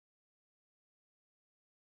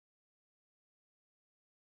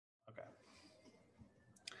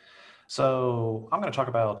So I'm going to talk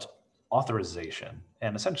about authorization.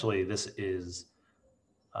 And essentially, this is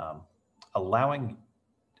allowing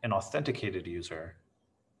an authenticated user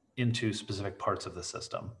into specific parts of the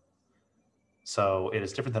system. So it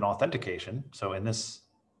is different than authentication. So in this,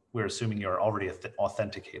 we're assuming you're already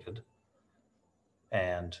authenticated.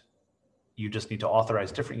 And you just need to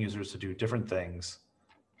authorize different users to do different things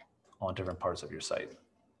on different parts of your site.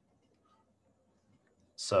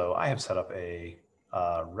 So I have set up a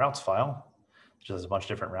routes file, which has a bunch of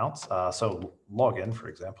different routes. So login, for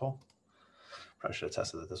example. Probably should have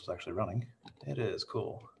tested that this was actually running. It is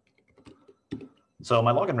cool. So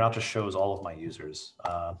my login route just shows all of my users.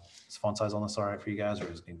 Is font size on this all right for you guys, or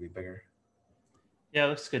does it need to be bigger? Yeah, it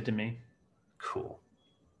looks good to me. Cool.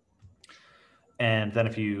 And then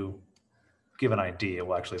if you give an ID, it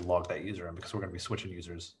will actually log that user in because we're going to be switching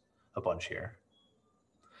users a bunch here.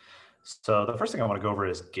 So the first thing I want to go over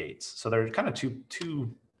is gates. So there are kind of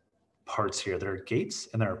two parts here. There are gates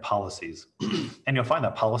and there are policies. And you'll find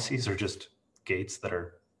that policies are just gates that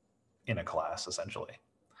are in a class, essentially.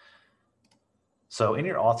 So in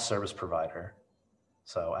your auth service provider,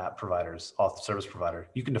 so app providers, auth service provider,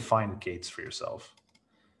 you can define gates for yourself.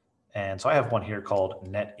 And so I have one here called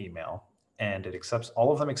net email, and it accepts,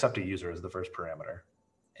 all of them except a user as the first parameter.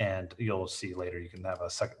 And you'll see later you can have a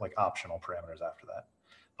second, like optional parameters after that.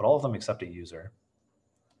 But all of them except a user.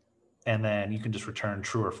 And then you can just return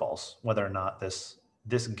true or false, whether or not this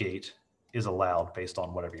gate is allowed based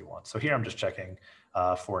on whatever you want. So here I'm just checking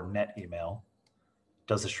for net email,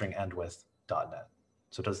 does the string end with .net?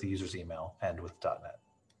 So does the user's email end with .net?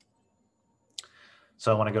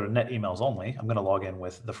 So when I go to net emails only, I'm going to log in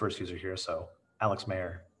with the first user here. So Alex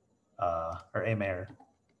Mayer, or amayer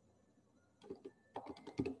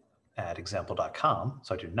at example.com.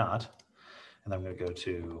 So I do not. And then I'm going to go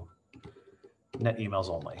to net emails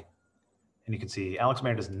only. And you can see Alex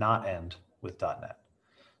Mayer does not end with .net.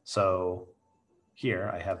 So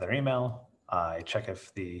here I have their email. I check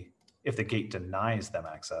if the gate denies them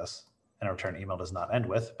access, and I return email does not end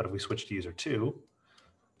with. But if we switch to user 2,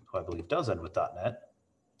 who I believe does end with .net,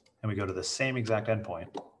 and we go to the same exact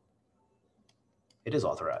endpoint, it is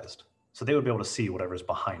authorized. So they would be able to see whatever's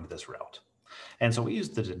behind this route. And so we use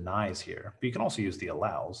the denies here, but you can also use the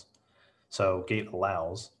allows. So gate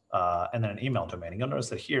allows, and then an email domain. And you'll notice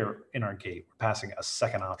that here in our gate, we're passing a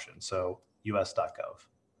second option, so us.gov.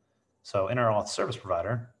 So in our auth service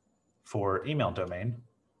provider, for email domain,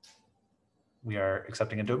 we are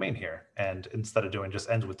accepting a domain here. And instead of doing just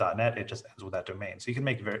ends with .net, it just ends with that domain. So you can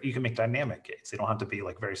make dynamic gates. They don't have to be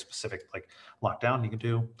like very specific, like lockdown. You can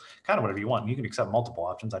do kind of whatever you want. You can accept multiple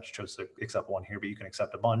options. I just chose to accept one here, but you can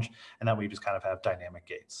accept a bunch. And that way you just kind of have dynamic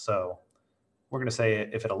gates. So we're going to say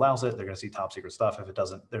if it allows it, they're going to see top secret stuff. If it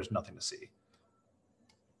doesn't, there's nothing to see.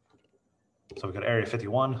 So we go to area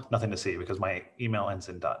 51, nothing to see because my email ends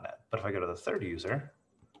in .net. But if I go to the third user,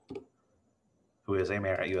 who is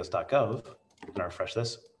amayer at us.gov, and I refresh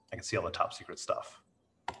this, I can see all the top secret stuff.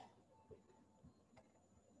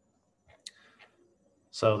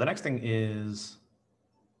 So the next thing is,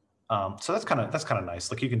 so that's kind of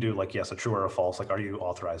nice. Like you can do like, yes, a true or a false, like are you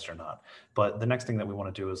authorized or not? But the next thing that we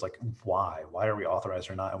want to do is like, why are we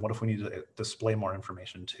authorized or not? And what if we need to display more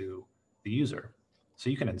information to the user? So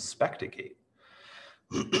you can inspect a gate.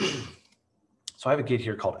 So I have a gate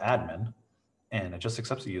here called admin, and it just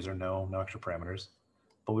accepts the user, no extra parameters.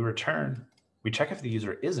 But we check if the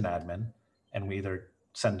user is an admin, and we either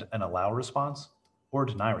send an allow response or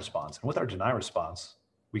deny response. And with our deny response,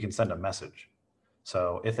 we can send a message.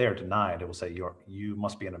 So if they are denied, it will say you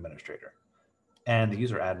must be an administrator. And the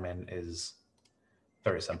user admin is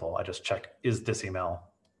very simple. I just check, is this email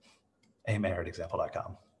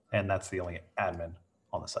amayer@example.com? And that's the only admin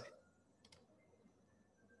on the site.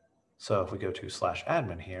 So if we go to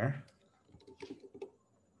 /admin here,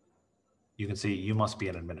 you can see you must be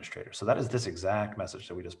an administrator. So that is this exact message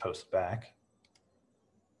that we just posted back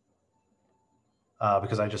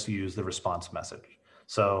because I just used the response message.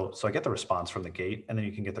 So I get the response from the gate, and then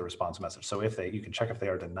you can get the response message. So you can check if they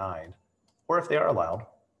are denied or if they are allowed,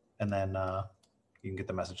 and then you can get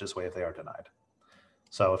the message this way if they are denied.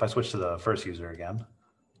 So if I switch to the first user again,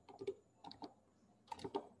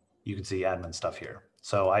 you can see admin stuff here.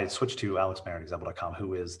 So I switched to Alex Mayer at example.com,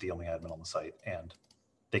 who is the only admin on the site, and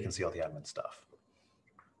they can see all the admin stuff.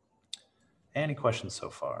 Any questions so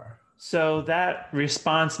far? So that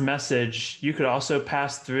response message, you could also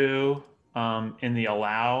pass through in the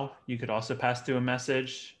allow, you could also pass through a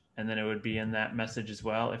message, and then it would be in that message as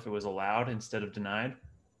well if it was allowed instead of denied?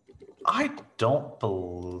 I don't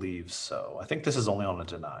believe so. I think this is only on a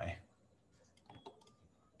deny.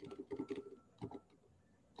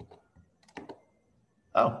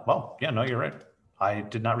 Oh, well, yeah, no, you're right. I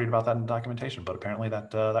did not read about that in documentation, but apparently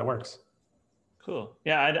that works. Cool.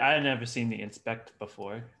 Yeah, I never seen the inspect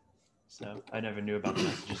before, so I never knew about the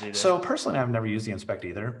messages either. So personally, I've never used the inspect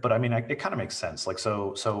either, but I mean, it kind of makes sense. Like,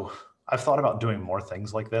 so I've thought about doing more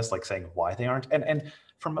things like this, like saying why they aren't. And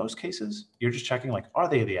for most cases, you're just checking like, are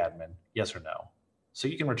they the admin? Yes or no. So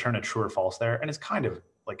you can return a true or false there, and it's kind of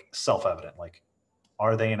like self-evident. Like,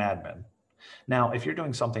 are they an admin? Now, if you're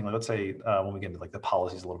doing something, like, let's say when we get into like the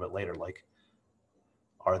policies a little bit later, like,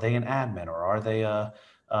 are they an admin or are they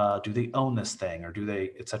do they own this thing or do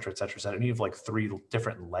they et cetera, et cetera, et cetera. And you have like three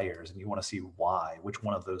different layers and you want to see why, which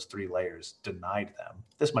one of those three layers denied them.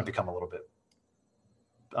 This might become a little bit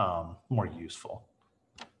more useful.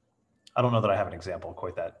 I don't know that I have an example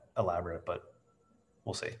quite that elaborate, but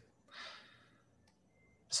we'll see.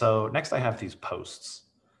 So next I have these posts.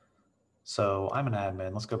 So I'm an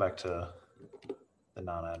admin. Let's go back to the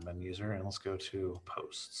non-admin user and let's go to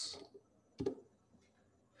posts.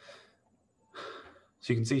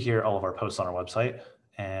 So you can see here all of our posts on our website,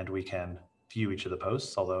 and we can view each of the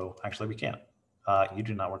posts, although actually we can't. You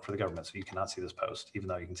do not work for the government, so you cannot see this post, even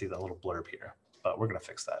though you can see that little blurb here. But we're going to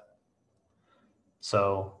fix that.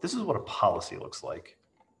 So this is what a policy looks like.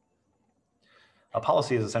 A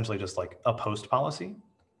policy is essentially just like a post policy.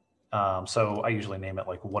 So I usually name it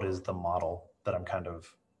like, what is the model that I'm kind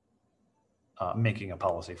of making a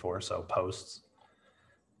policy for? So posts.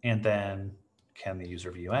 And then can the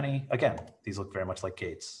user view any? Again, these look very much like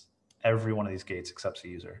gates. Every one of these gates accepts a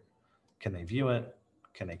user. Can they view it?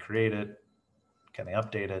 Can they create it? Can they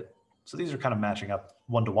update it? So these are kind of matching up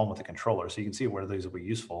one-to-one with the controller. So you can see where these will be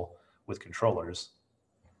useful with controllers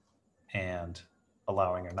and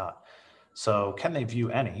allowing or not. So can they view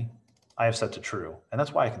any? I have set to true, and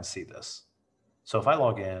that's why I can see this. So if I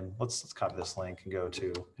log in, let's copy this link and go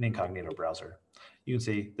to an incognito browser. You can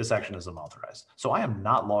see this action is unauthorized. So I am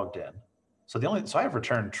not logged in. So I have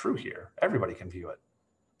returned true here. Everybody can view it.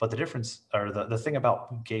 But the difference, or the thing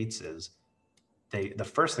about gates is the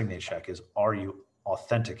first thing they check is, are you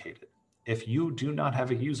authenticated? If you do not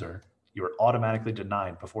have a user, you are automatically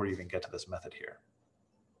denied before you even get to this method here.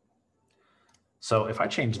 So if I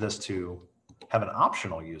change this to have an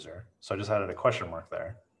optional user, so I just added a question mark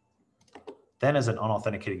there, then as an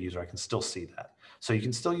unauthenticated user, I can still see that. So you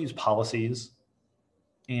can still use policies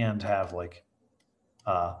and have like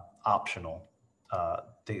optional.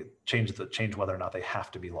 They change whether or not they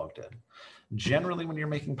have to be logged in. Generally, when you're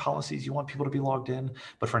making policies, you want people to be logged in,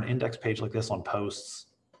 but for an index page like this on posts,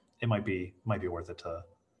 it might be worth it to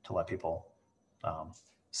let people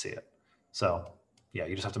see it. So yeah,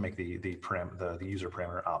 you just have to make the user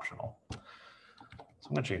parameter optional. So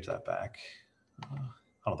I'm going to change that back.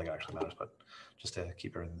 I don't think it actually matters, but just to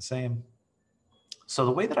keep everything the same. So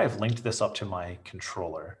the way that I've linked this up to my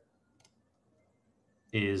controller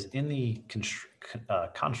is in the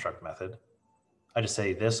construct method. I just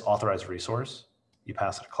say this authorized resource, you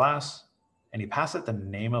pass it a class, and you pass it the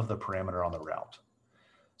name of the parameter on the route.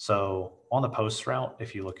 So on the posts route,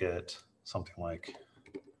 if you look at something like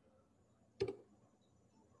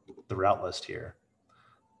the route list here,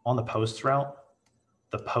 on the posts route,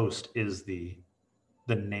 the post is the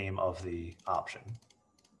name of the option.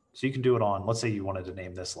 So you can do it on, let's say you wanted to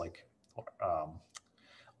name this like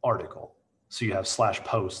article. So you have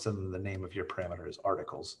 /post and the name of your parameter is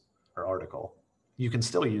articles or article. You can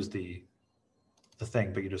still use the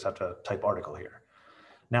thing, but you just have to type article here.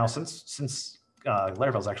 Now, since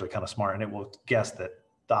Laravel is actually kind of smart and it will guess that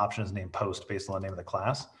the option is named post based on the name of the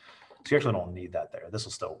class. So you actually don't need that there. This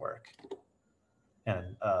will still work.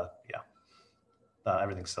 And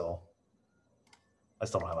everything's still, I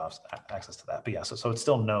still don't have access to that. But yeah, so it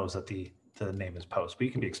still knows that the name is post, but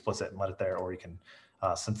you can be explicit and let it there, or you can,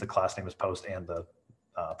 since the class name is post and the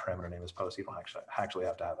parameter name is post, you don't actually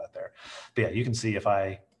have to have that there. But yeah, you can see if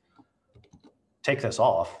I take this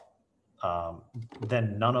off,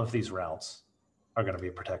 then none of these routes are going to be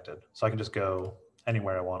protected. So I can just go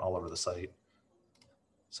anywhere I want all over the site.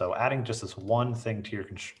 So adding just this one thing to your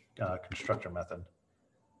constructor method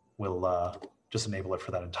will just enable it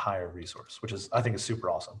for that entire resource, which is, I think, is super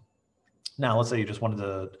awesome. Now, let's say you just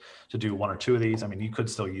wanted to do one or two of these. I mean, you could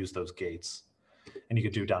still use those gates, and you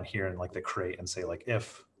could do down here in like the create and say like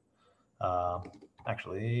if,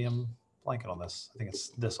 actually, I'm blanking on this. I think it's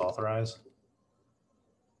this authorize.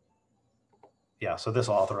 Yeah, so this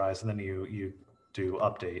authorize, and then you do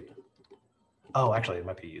update. Oh, actually, it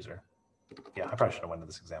might be user. Yeah, I probably should have went into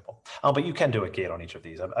this example. But you can do a gate on each of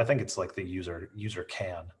these. I think it's like the user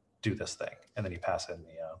can do this thing, and then you pass in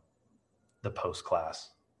the post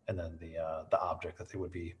class, and then the object that they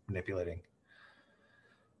would be manipulating.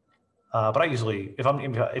 But I usually, if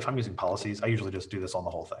I'm using policies, I usually just do this on the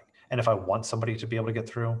whole thing. And if I want somebody to be able to get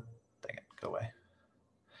through, dang it, go away.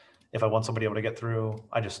 If I want somebody able to get through,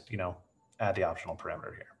 I just, add the optional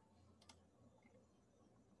parameter here.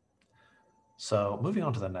 So moving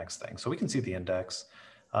on to the next thing. So we can see the index.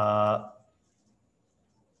 So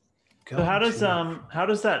how does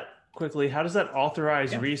that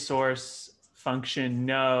authorize resource function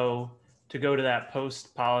know to go to that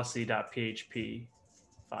post policy.php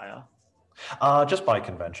file? Just by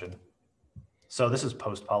convention. So this is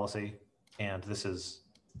post policy, and this is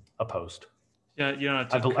a post. Yeah, you don't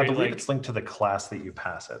have to I believe it's linked to the class that you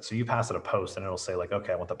pass it. So you pass it a post, and it'll say like,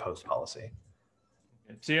 okay, I want the post policy.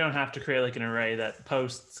 So you don't have to create like an array that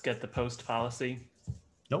posts get the post policy.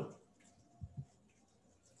 Nope.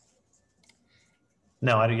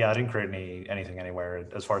 No, I didn't create anything anywhere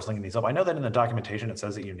as far as linking these up. I know that in the documentation it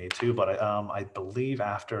says that you need to, but I believe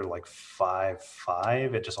after like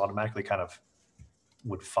 5.5, it just automatically kind of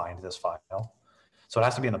would find this file. So it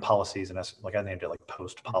has to be in the policies, and that's like I named it like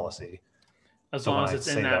post policy. As long as it's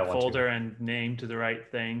in that folder and named to the right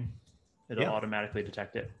thing, it'll automatically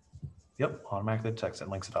detect it. Yep, automatically detects it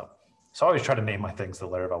and links it up. So I always try to name my things the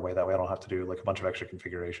Laravel way. That way I don't have to do like a bunch of extra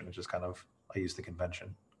configuration. It's just kind of, I use the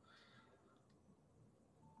convention.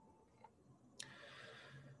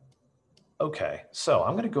 Okay, so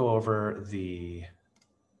I'm going to go over the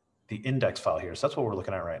index file here. So that's what we're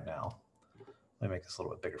looking at right now. Let me make this a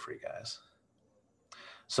little bit bigger for you guys.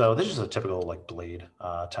 So this is a typical like blade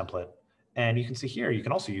template. And you can see here, you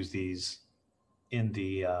can also use these in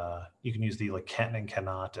the, you can use the like can and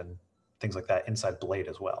cannot and things like that inside blade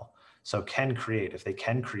as well. So can create, if they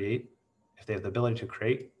have the ability to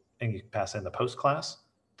create and you pass in the post class,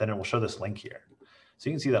 then it will show this link here. So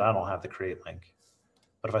you can see that I don't have the create link.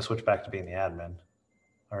 But if I switch back to being the admin,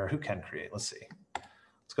 or who can create, let's see.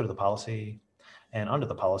 Let's go to the policy, and under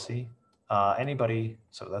the policy, anybody,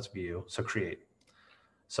 so that's view, so create.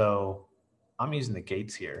 So I'm using the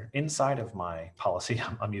gates here. Inside of my policy,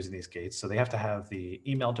 I'm using these gates. So they have to have the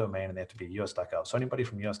email domain and they have to be us.gov. So anybody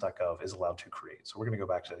from us.gov is allowed to create. So we're going to go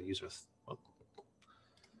back to user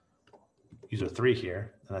 3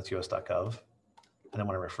 here, and that's us.gov. And then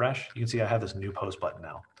when I refresh, you can see I have this new post button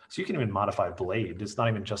now. So you can even modify Blade. It's not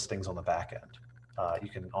even just things on the back end. You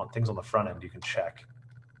can, on things on the front end, you can check.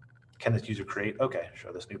 Can this user create? Okay,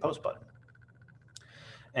 show this new post button.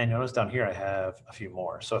 And notice down here I have a few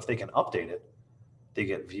more. So if they can update it, they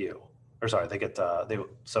get view. Or sorry, they get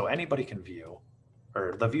so anybody can view,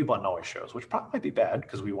 or the view button always shows, which probably might be bad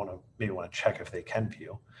because we maybe want to check if they can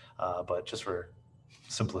view. But just for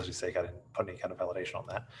simplicity's sake, I didn't put any kind of validation on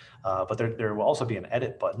that. But there will also be an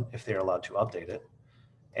edit button if they're allowed to update it,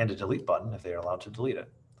 and a delete button if they are allowed to delete it.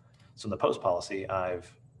 So in the post policy, I've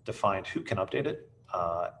defined who can update it.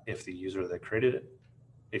 If the user that created it,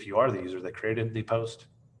 if you are the user that created the post,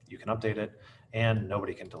 you can update it, and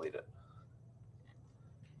nobody can delete it.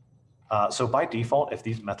 So by default, if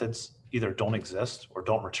these methods either don't exist or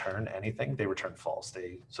don't return anything, they return false.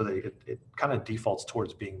 It kind of defaults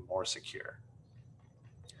towards being more secure.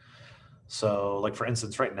 So like for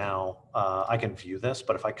instance, right now, I can view this,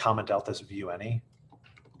 but if I comment out this view any,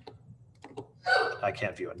 I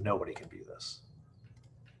can't view it. Nobody can view this.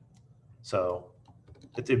 So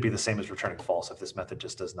it'd be the same as returning false if this method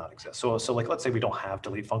just does not exist. So like, let's say we don't have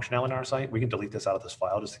delete functionality on our site. We can delete this out of this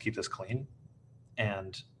file just to keep this clean.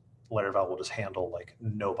 And Laravel will just handle like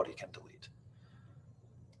nobody can delete.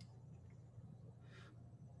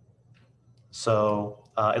 So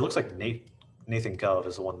it looks like Nathan Gov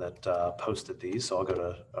is the one that posted these. So I'll go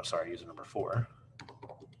to, user number 4.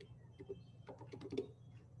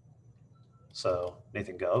 So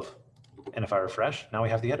Nathan Gov, and if I refresh, now we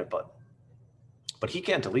have the edit button. But he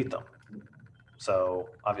can't delete them. So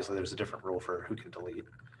obviously there's a different rule for who can delete.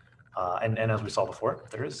 And as we saw before,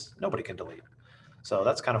 nobody can delete. So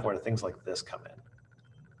that's kind of where things like this come in.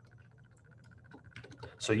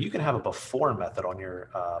 So you can have a before method on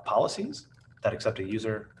your policies that accept a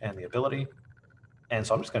user and the ability. And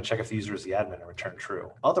so I'm just going to check if the user is the admin and return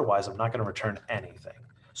true. Otherwise, I'm not going to return anything.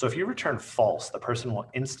 So if you return false, the person will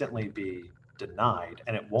instantly be denied,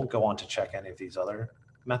 and it won't go on to check any of these other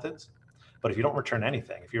methods. But if you don't return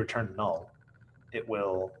anything, if you return null, it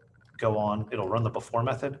will go on, it'll run the before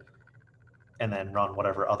method, and then run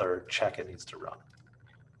whatever other check it needs to run.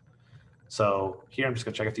 So here I'm just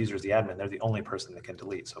going to check if the user is the admin. They're the only person that can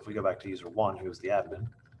delete. So if we go back to user 1, who is the admin,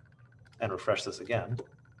 and refresh this again,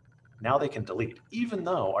 now they can delete, even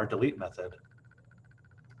though our delete method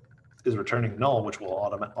is returning null, which will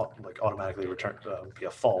automatically return be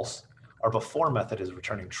a false. Our before method is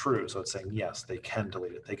returning true, so it's saying yes, they can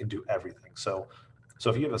delete it. They can do everything. So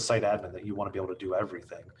if you have a site admin that you want to be able to do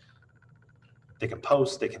everything, they can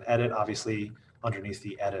post, they can edit, obviously underneath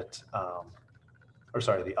the edit,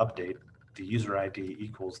 the update, the user ID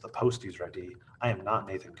equals the post user ID. I am not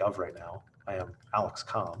Nathan Gov right now. I am Alex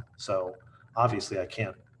Com. So obviously I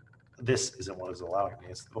can't, this isn't what is allowing me,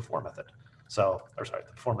 it's the before method. So, the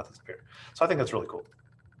before method's up here. So I think that's really cool.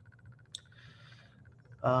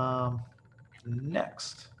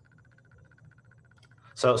 Next.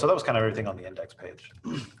 So that was kind of everything on the index page.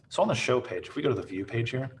 So on the show page, if we go to the view page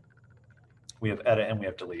here, we have edit and we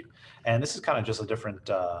have delete. And this is kind of just a different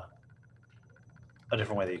way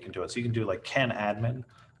that you can do it. So you can do like can admin,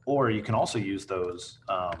 or you can also use those,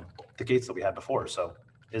 the gates that we had before. So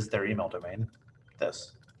is their email domain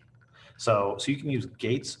this? So you can use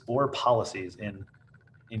gates or policies in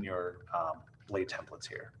your late templates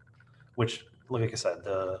here, which, like I said,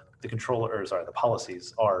 the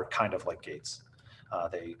policies are kind of like gates.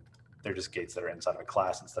 They're just gates that are inside of a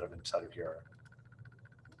class instead of inside of your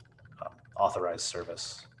authorized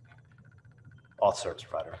service, auth service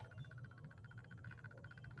provider.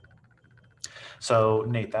 So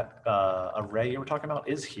Nate, that array you were talking about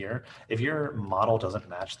is here. If your model doesn't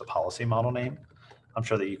match the policy model name, I'm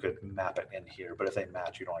sure that you could map it in here, but if they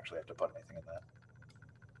match, you don't actually have to put anything in that.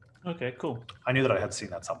 Okay, cool. I knew that I had seen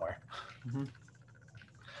that somewhere. Mm-hmm.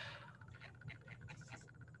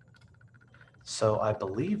 So I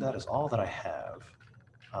believe that is all that I have,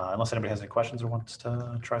 unless anybody has any questions or wants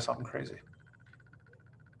to try something crazy.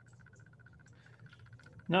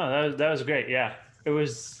 No, that was great. Yeah, it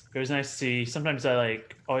was nice to see. Sometimes I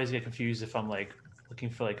always get confused if I'm looking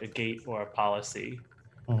for a gate or a policy.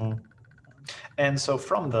 Mm-hmm. And so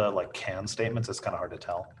from the can statements, it's kind of hard to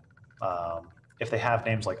tell. If they have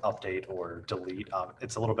names like update or delete,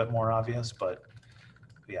 it's a little bit more obvious, but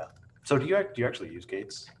yeah. So do you actually use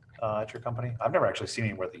gates at your company? I've never actually seen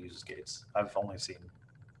anywhere that uses gates. I've only seen,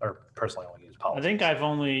 or personally only used policies. I think I've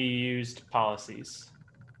only used policies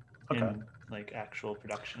in actual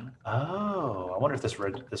production. Oh, I wonder if this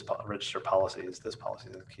register policies, this policy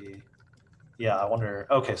is the key. Yeah, I wonder.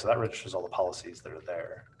 Okay, so that registers all the policies that are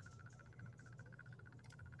there.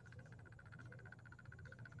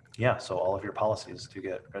 Yeah, so all of your policies do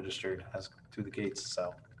get registered as through the gates.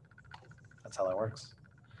 So that's how that works.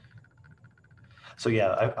 So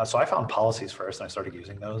yeah, I found policies first and I started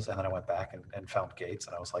using those, and then I went back and found gates,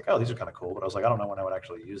 and I was like, oh, these are kind of cool. But I was like, I don't know when I would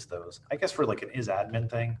actually use those. I guess for an is admin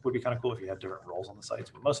thing would be kind of cool if you had different roles on the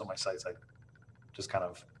sites. But most of my sites, I just kind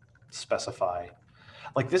of specify.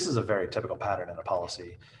 This is a very typical pattern in a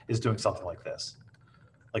policy, is doing something like this.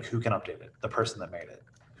 Who can update it? The person that made it.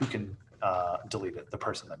 Who can delete it? The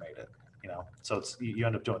person that made it. So it's you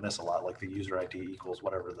end up doing this a lot, like the user ID equals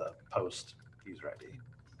whatever the post user ID.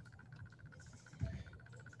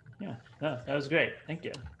 Yeah, no, that was great. Thank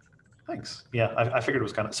you. Thanks. Yeah, I figured it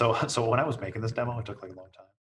was kind of so when I was making this demo, it took a long time.